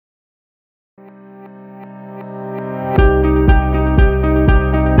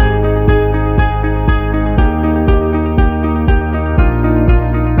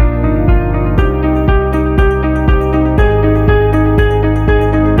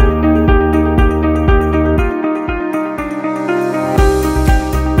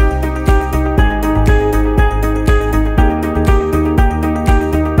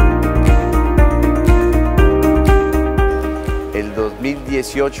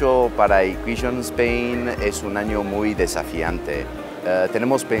2018 para Hikvision Spain es un año muy desafiante.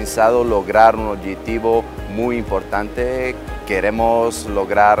 Tenemos pensado lograr un objetivo muy importante. Queremos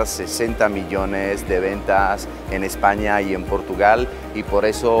lograr 60 millones de ventas en España y en Portugal, y por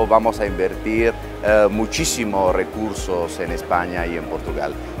eso vamos a invertir muchísimos recursos en España y en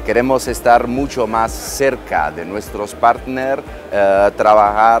Portugal. Queremos estar mucho más cerca de nuestros partners,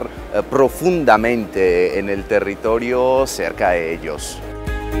 trabajar profundamente en el territorio cerca de ellos.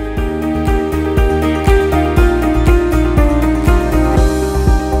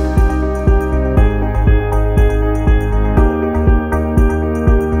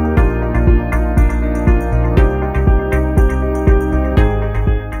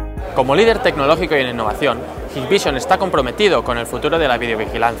 Como líder tecnológico y en innovación, Hikvision está comprometido con el futuro de la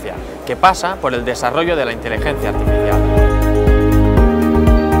videovigilancia, que pasa por el desarrollo de la inteligencia artificial.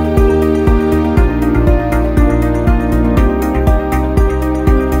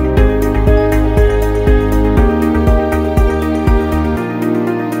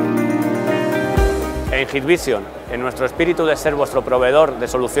 En Hikvision, en nuestro espíritu de ser vuestro proveedor de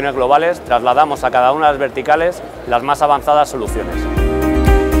soluciones globales, trasladamos a cada una de las verticales las más avanzadas soluciones.